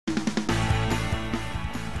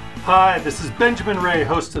Hi, this is Benjamin Ray,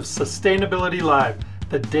 host of Sustainability Live,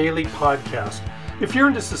 the daily podcast. If you're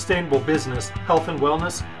into sustainable business, health and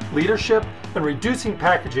wellness, leadership, and reducing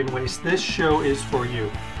packaging waste, this show is for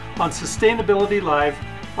you. On Sustainability Live,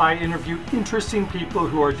 I interview interesting people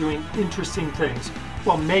who are doing interesting things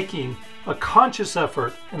while making a conscious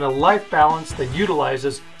effort and a life balance that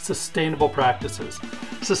utilizes sustainable practices.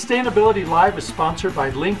 Sustainability Live is sponsored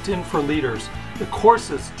by LinkedIn for Leaders, the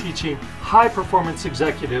courses teaching high-performance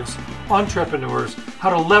executives, entrepreneurs, how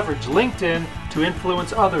to leverage LinkedIn to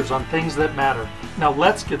influence others on things that matter. Now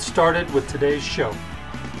let's get started with today's show.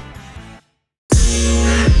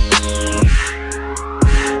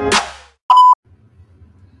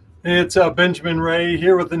 It's Benjamin Ray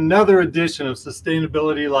here with another edition of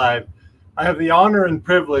Sustainability Live. I have the honor and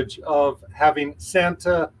privilege of having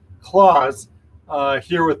Santa Claus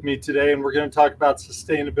here with me today, and we're going to talk about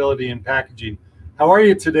sustainability and packaging. How are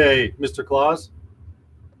you today, Mr. Claus?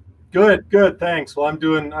 Good, thanks. Well, I'm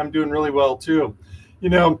doing really well too. You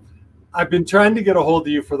know, I've been trying to get a hold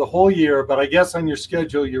of you for the whole year, but I guess on your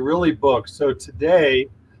schedule you're really booked. So today,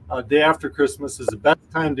 day after Christmas, is the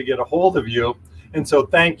best time to get a hold of you. And so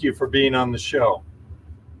thank you for being on the show.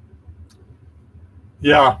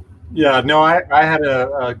 Yeah, no, I had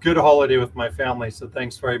a good holiday with my family, so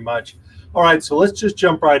thanks very much. All right, so let's just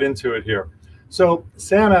jump right into it here. So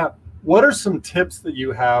Santa, what are some tips that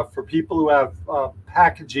you have for people who have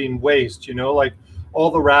packaging waste, you know, like all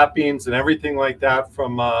the wrappings and everything like that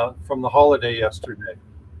from the holiday yesterday?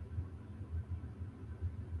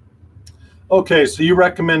 Okay, so you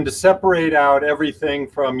recommend to separate out everything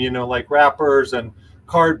from, you know, like wrappers and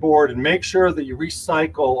cardboard, and make sure that you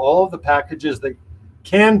recycle all of the packages that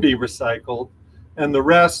can be recycled, and the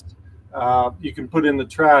rest you can put in the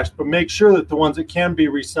trash, but make sure that the ones that can be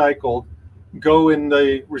recycled go in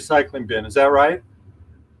the recycling bin. Is that right?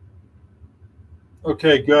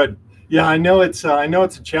 Okay, good. Yeah, I know it's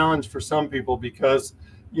a challenge for some people because,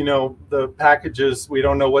 you know, the packages, we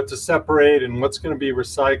don't know what to separate and what's going to be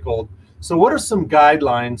recycled. So what are some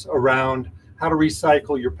guidelines around how to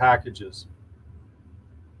recycle your packages?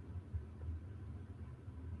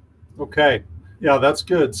 Okay, yeah, that's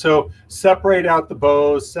good. So separate out the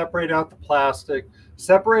bows, separate out the plastic,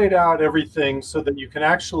 separate out everything so that you can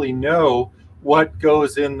actually know what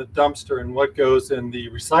goes in the dumpster and what goes in the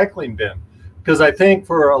recycling bin. Because I think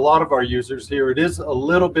for a lot of our users here, it is a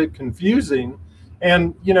little bit confusing.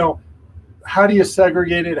 And, you know, how do you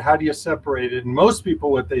segregate it? How do you separate it? And most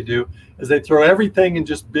people, what they do is they throw everything in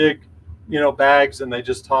just big, you know, bags, and they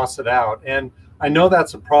just toss it out. And I know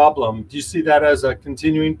that's a problem. Do you see that as a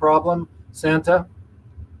continuing problem, Santa?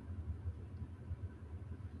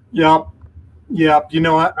 Yeah. Yeah, you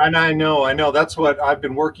know, I know that's what I've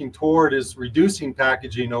been working toward, is reducing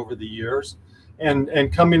packaging over the years,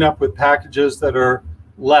 and coming up with packages that are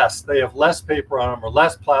less. They have less paper on them or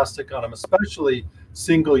less plastic on them, especially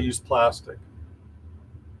single-use plastic.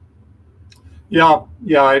 Yeah,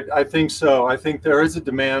 I think so. I think there is a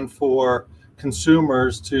demand for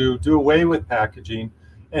consumers to do away with packaging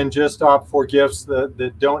and just opt for gifts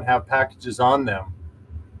that don't have packages on them.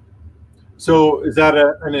 So is that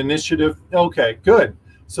an initiative? Okay, good.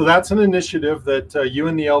 So that's an initiative that you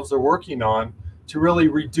and the elves are working on to really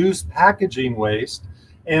reduce packaging waste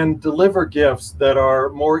and deliver gifts that are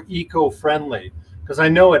more eco-friendly. Because I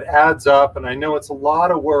know it adds up, and I know it's a lot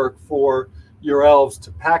of work for your elves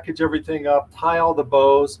to package everything up, tie all the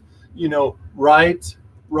bows, you know, right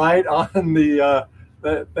on the.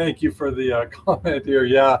 Thank you for the comment here.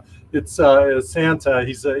 Yeah, it's Santa.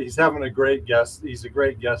 He's having a great guest. He's a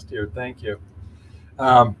great guest here. Thank you.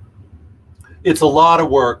 Um, it's a lot of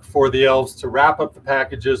work for the elves to wrap up the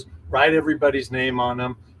packages, write everybody's name on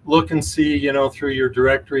them, look and see, you know, through your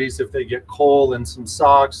directories if they get coal in some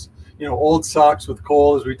socks, you know, old socks with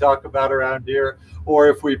coal, as we talk about around here, or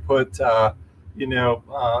if we put,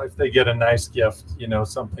 if they get a nice gift, you know,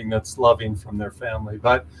 something that's loving from their family.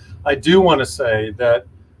 But I do want to say that,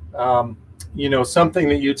 you know, something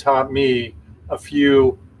that you taught me a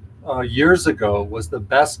few years ago was the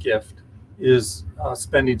best gift is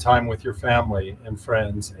spending time with your family and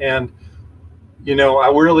friends. And, you know, I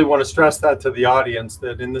really want to stress that to the audience,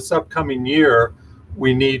 that in this upcoming year,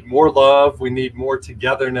 we need more love, we need more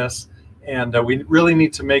togetherness, and we really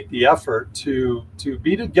need to make the effort to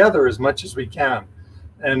be together as much as we can.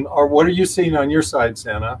 And what are you seeing on your side,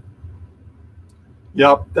 Santa?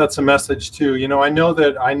 Yep, that's a message too. You know, I know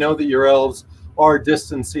that your elves are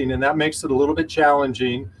distancing, and that makes it a little bit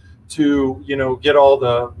challenging to, you know, get all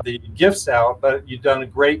the gifts out, but you've done a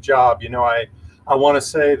great job. You know, I want to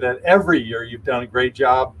say that every year you've done a great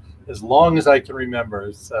job, as long as I can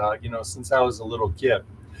remember, you know, since I was a little kid.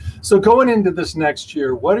 So going into this next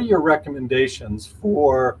year, what are your recommendations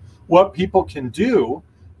for what people can do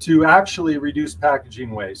to actually reduce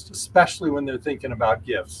packaging waste, especially when they're thinking about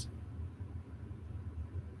gifts?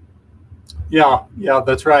 Yeah,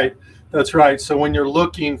 that's right. That's right. So when you're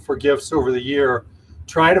looking for gifts over the year,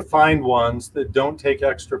 try to find ones that don't take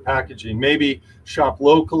extra packaging. Maybe shop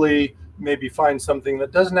locally, maybe find something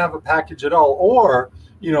that doesn't have a package at all. Or,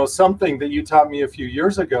 something that you taught me a few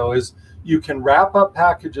years ago is you can wrap up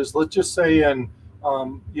packages, let's just say in,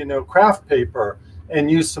 craft paper,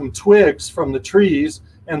 and use some twigs from the trees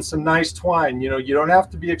and some nice twine. You don't have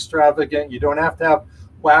to be extravagant. You don't have to have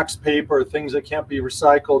wax paper, things that can't be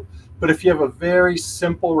recycled. But if you have a very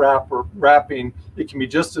simple wrapping, it can be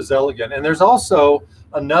just as elegant. And there's also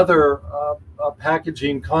another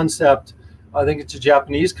packaging concept. I think it's a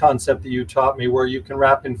Japanese concept that you taught me, where you can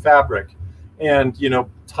wrap in fabric and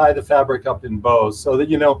tie the fabric up in bows. So that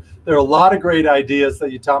there are a lot of great ideas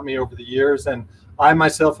that you taught me over the years, and I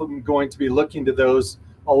myself am going to be looking to those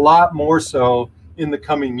a lot more so in the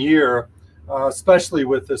coming year, especially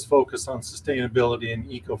with this focus on sustainability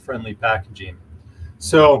and eco-friendly packaging.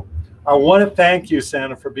 So I want to thank you,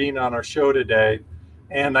 Santa, for being on our show today.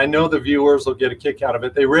 And I know the viewers will get a kick out of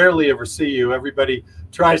it. They rarely ever see you. Everybody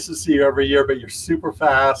tries to see you every year, but you're super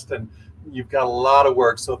fast and you've got a lot of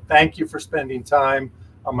work. So thank you for spending time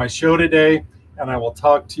on my show today. And I will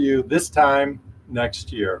talk to you this time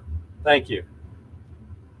next year. Thank you.